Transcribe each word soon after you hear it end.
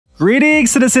Greetings,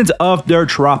 citizens of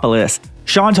Nerdtropolis.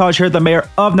 Sean Taj here, the mayor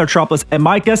of Nerdtropolis, and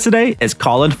my guest today is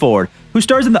Colin Ford, who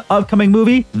stars in the upcoming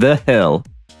movie, The Hill.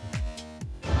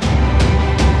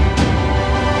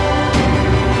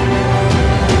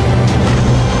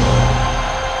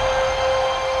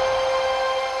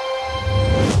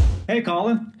 Hey,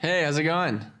 Colin. Hey, how's it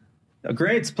going?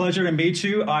 Great, it's a pleasure to meet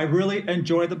you. I really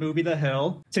enjoyed the movie, The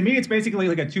Hill. To me, it's basically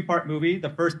like a two-part movie. The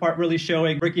first part really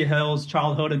showing Rickey Hill's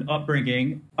childhood and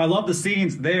upbringing. I love the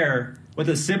scenes there with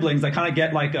his siblings. I kind of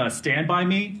get like a Stand By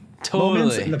Me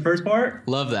moments in the first part.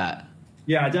 Love that.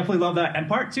 Yeah, I definitely love that. And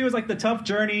part two is like the tough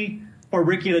journey for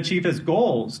Rickey to achieve his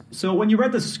goals. So when you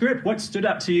read the script, what stood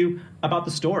out to you about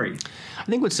the story? I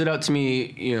think what stood out to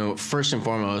me, first and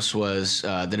foremost was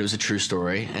that it was a true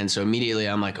story. And so immediately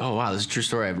I'm like, oh, wow, this is a true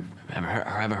story. I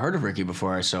haven't heard of Rickey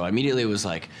before. So immediately it was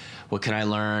like, what can I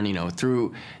learn?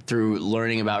 Through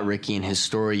learning about Rickey and his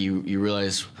story, you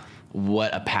realize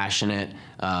what a passionate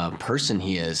person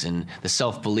he is, and the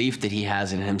self-belief that he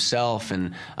has in himself,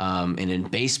 and in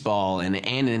baseball, and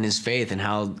in his faith, and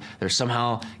how they're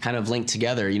somehow kind of linked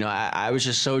together. I was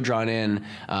just so drawn in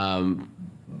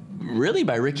really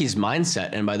by Rickey's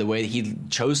mindset and by the way that he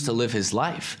chose to live his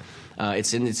life.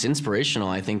 It's inspirational.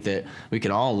 I think that we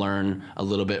can all learn a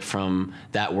little bit from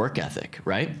that work ethic,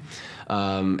 right?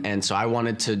 And so I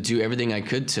wanted to do everything I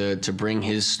could to bring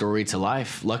his story to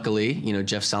life. Luckily,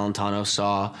 Jeff Salentano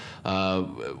saw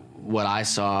what I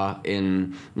saw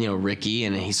in Rickey,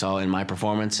 and he saw in my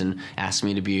performance, and asked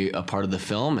me to be a part of the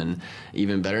film, and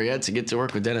even better yet, to get to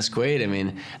work with Dennis Quaid. I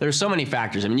mean, there's so many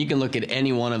factors. I mean, you can look at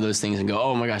any one of those things and go,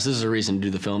 oh my gosh, this is a reason to do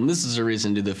the film. This is a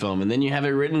reason to do the film. And then you have it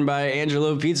written by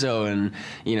Angelo Pizzo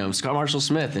and Scott Marshall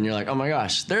Smith, and you're like, oh my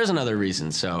gosh, there's another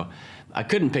reason. So I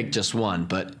couldn't pick just one,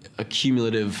 but a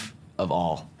cumulative of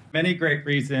all. Many great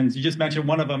reasons. You just mentioned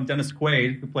one of them, Dennis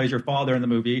Quaid, who plays your father in the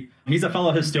movie. He's a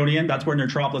fellow Houstonian. That's where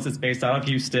Nerdtropolis is based out of,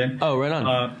 Houston. Oh, right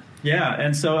on. Yeah,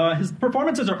 and so his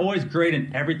performances are always great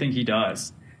in everything he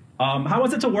does. How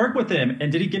was it to work with him,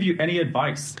 and did he give you any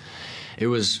advice? It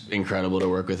was incredible to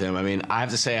work with him. I mean, I have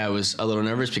to say I was a little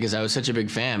nervous because I was such a big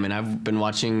fan, and I've been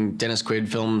watching Dennis Quaid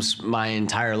films my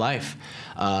entire life.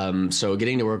 So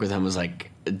getting to work with him was like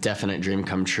a definite dream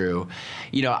come true.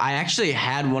 I actually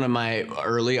had one of my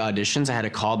early auditions. I had a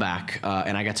callback,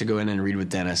 and I got to go in and read with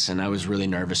Dennis, and I was really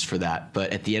nervous for that.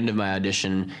 But at the end of my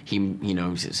audition, he,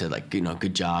 said like,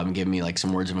 good job, and gave me like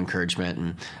some words of encouragement,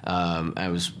 and I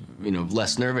was,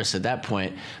 less nervous at that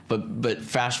point. But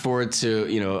fast forward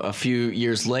to, a few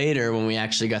years later when we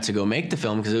actually got to go make the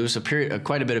film, because it was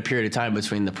quite a bit of period of time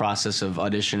between the process of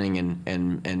auditioning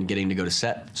and getting to go to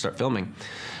set, start filming.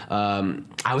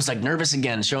 I was like nervous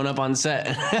again showing up on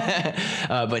set,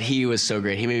 but he was so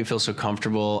great. He made me feel so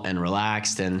comfortable and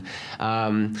relaxed. And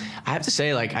I have to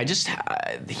say, like,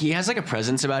 he has like a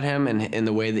presence about him, and in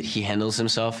the way that he handles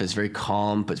himself is very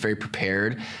calm but very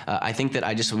prepared. I think that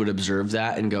I just would observe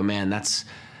that and go, man,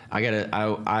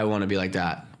 I want to be like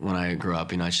that when I grow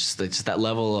up. It's just that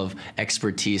level of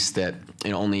expertise that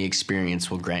only experience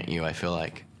will grant you, I feel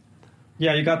like.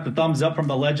 Yeah, you got the thumbs up from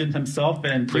the legend himself,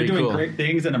 and Pretty you're doing cool. Great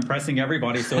things and impressing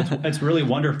everybody, so it's really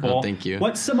wonderful. Oh, thank you.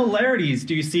 What similarities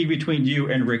do you see between you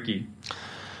and Rickey?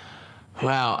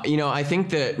 Wow, I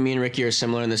think that me and Rickey are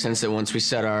similar in the sense that once we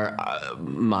set our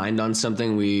mind on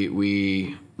something,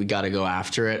 we got to go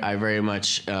after it. I very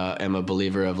much am a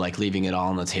believer of like leaving it all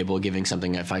on the table, giving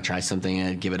something. If I try something,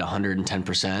 I give it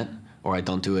 110%. Or I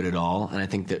don't do it at all. And I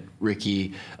think that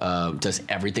Rickey does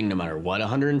everything no matter what,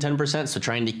 110%. So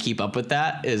trying to keep up with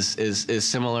that is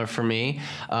similar for me.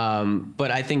 But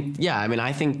I think,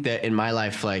 I think that in my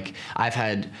life, like, I've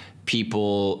had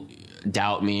people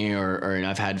doubt me, or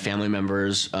I've had family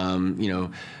members,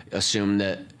 assume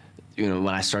that, when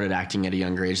I started acting at a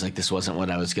younger age, like, this wasn't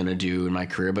what I was going to do in my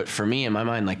career. But for me, in my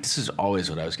mind, like, this is always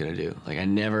what I was going to do. Like, I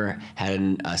never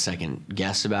had a second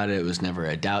guess about it. It was never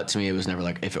a doubt to me. It was never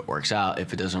like, if it works out,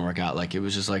 if it doesn't work out. Like, it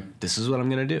was just like, this is what I'm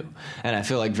going to do. And I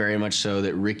feel like very much so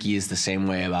that Rickey is the same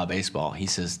way about baseball. He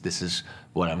says, this is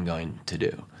what I'm going to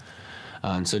do.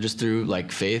 And so just through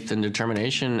like faith and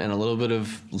determination and a little bit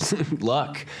of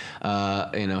luck,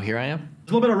 here I am.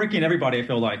 There's a little bit of Rickey in everybody, I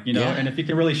feel like, Yeah. And if you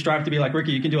can really strive to be like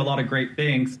Rickey, you can do a lot of great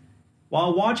things.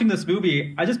 While watching this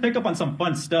movie, I just picked up on some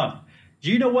fun stuff.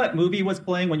 Do you know what movie was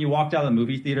playing when you walked out of the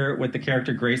movie theater with the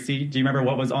character Gracie? Do you remember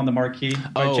what was on the marquee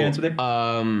by chance with it?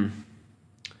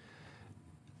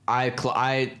 I've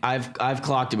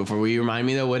clocked it before. Will you remind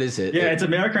me though? What is it? Yeah, it's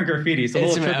American Graffiti. So a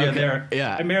little trivia there.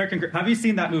 Yeah. Have you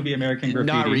seen that movie, American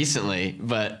Graffiti? Not recently,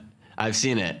 but I've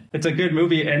seen it. It's a good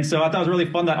movie, and so I thought it was really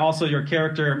fun that also your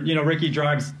character, Rickey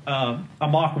drives a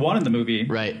Mach 1 in the movie.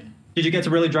 Right. Did you get to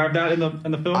really drive that in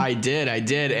the film? I did,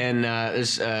 and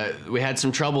we had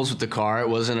some troubles with the car. It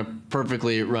wasn't a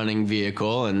perfectly running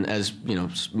vehicle, and as you know,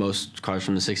 most cars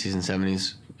from the 60s and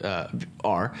 70s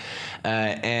are.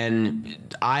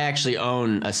 And I actually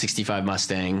own a 65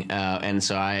 Mustang, and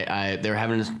so they were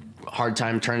having a hard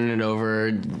time turning it over,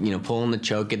 you know, pulling the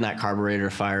choke, getting that carburetor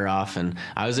fire off, and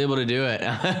I was able to do it.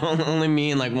 Only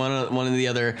me and like one of the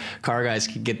other car guys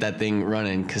could get that thing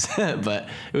running, but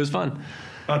it was fun.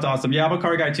 That's awesome. Yeah, I'm a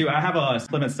car guy too. I have a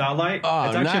Plymouth Satellite. Oh,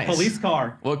 it's actually nice. a police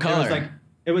car. What color?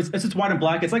 It's just white and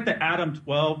black. It's like the Adam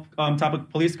 12 type of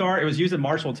police car. It was used in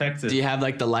Marshall, Texas. Do you have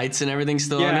like the lights and everything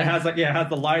still on Yeah, it? it has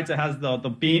the lights. It has the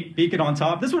beacon on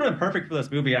top. This would have been perfect for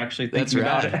this movie, actually. That's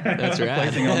about right. it. That's right.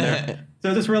 Placing on there. So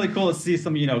it's just really cool to see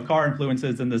some, you know, car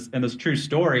influences in this true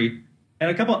story. And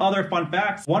a couple other fun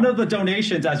facts. One of the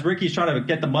donations, as Ricky's trying to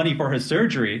get the money for his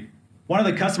surgery, one of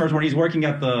the customers, when he's working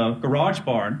at the garage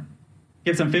barn,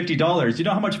 gives him $50. You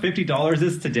know how much $50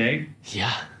 is today?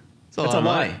 Yeah, it's a lot of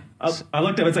money. I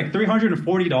looked up. It's like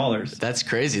 $340. That's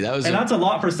crazy. That's a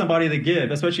lot for somebody to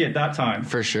give, especially at that time.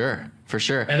 For sure.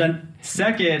 And then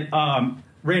second,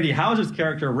 Randy Houser's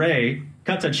character Ray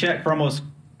cuts a check for almost,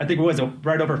 I think it was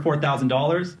right over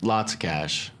 $4,000. Lots of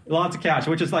cash.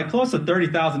 Which is like close to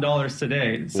 $30,000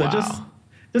 today. So wow.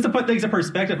 just to put things in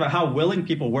perspective of how willing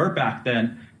people were back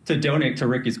then to donate to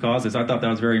Ricky's causes. I thought that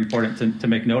was very important to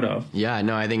make note of. Yeah,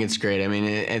 no, I think it's great. I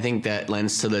mean, I think that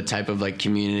lends to the type of like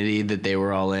community that they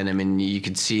were all in. I mean, you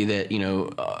could see that, you know,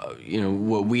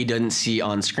 what we didn't see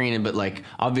on screen, but like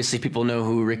obviously people know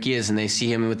who Rickey is and they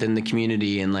see him within the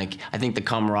community. And like, I think the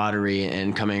camaraderie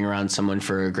and coming around someone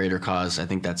for a greater cause, I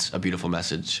think that's a beautiful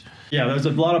message. Yeah, there's a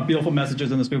lot of beautiful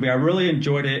messages in this movie. I really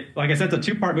enjoyed it. Like I said, it's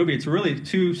a two-part movie. It's really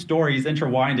two stories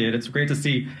intertwined. It's great to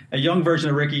see a young version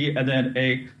of Rickey and then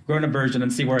a grown-up version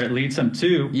and see where it leads him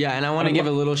to. Yeah, and I want to give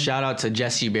a little shout-out to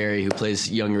Jesse Berry, who plays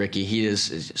young Rickey. He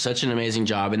does such an amazing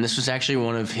job, and this was actually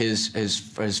one of his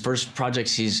first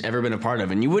projects he's ever been a part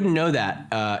of. And you wouldn't know that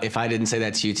if I didn't say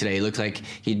that to you today. He looked like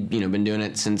he'd been doing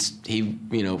it since he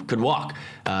could walk.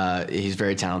 He's a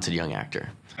very talented young actor.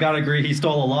 Gotta agree, he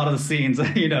stole a lot of the scenes.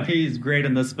 He's great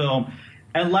in this film.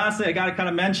 And lastly, I gotta kind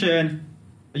of mention,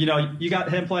 you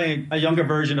got him playing a younger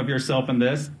version of yourself in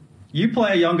this. You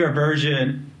play a younger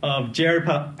version of Jared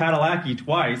Padalecki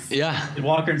twice. Yeah. In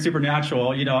Walker and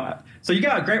Supernatural. So you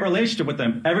got a great relationship with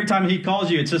him. Every time he calls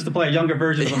you, it's just to play a younger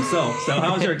version of himself. So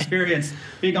how was your experience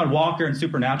being on Walker and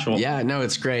Supernatural? Yeah, no,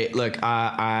 it's great. Look,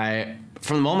 I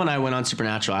from the moment I went on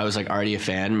Supernatural, I was like already a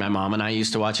fan. My mom and I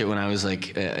used to watch it when I was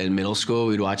like in middle school.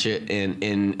 We'd watch it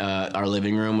in our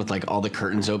living room with like all the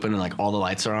curtains open and like all the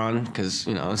lights are on because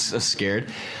I was so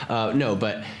scared. No,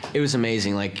 but it was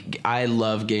amazing. Like I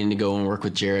love getting to go and work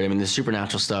with Jared. I mean, the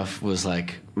Supernatural stuff was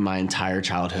like my entire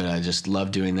childhood. I just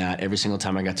loved doing that. Every single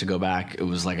time I got to go back, it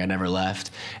was like I never left.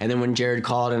 And then when Jared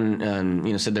called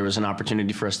and said there was an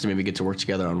opportunity for us to maybe get to work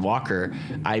together on Walker,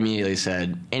 I immediately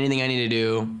said, anything I need to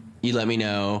do, you let me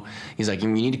know. He's like, you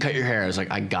need to cut your hair. I was like,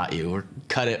 I got you. Or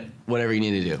cut it, whatever you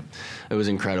need to do. It was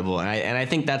incredible. And I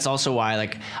think that's also why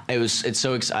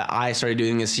I started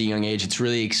doing this at a young age. It's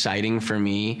really exciting for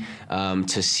me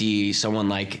to see someone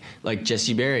like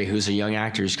Jesse Berry, who's a young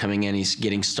actor who's coming in, he's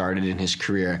getting started in his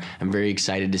career. I'm very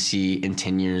excited to see in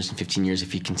 10 years and 15 years,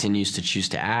 if he continues to choose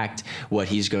to act, what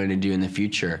he's going to do in the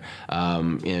future.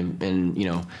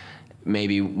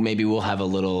 Maybe we'll have a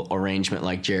little arrangement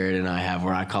like Jared and I have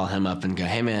where I call him up and go,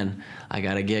 hey man, I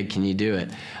got a gig, can you do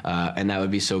it? And that would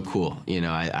be so cool.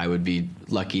 I would be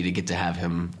lucky to get to have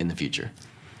him in the future.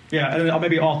 Yeah, and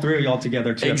maybe all three of y'all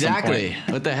together too. Exactly.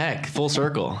 What the heck? Full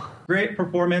circle. Great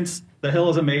performance. The Hill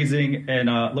is amazing,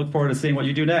 and look forward to seeing what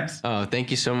you do next. Oh,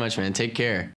 thank you so much, man. Take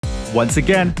care. Once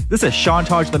again, this is Sean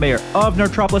Taj, the mayor of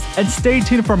Nerdtropolis, and stay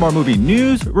tuned for more movie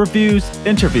news, reviews,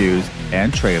 interviews,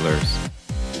 and trailers.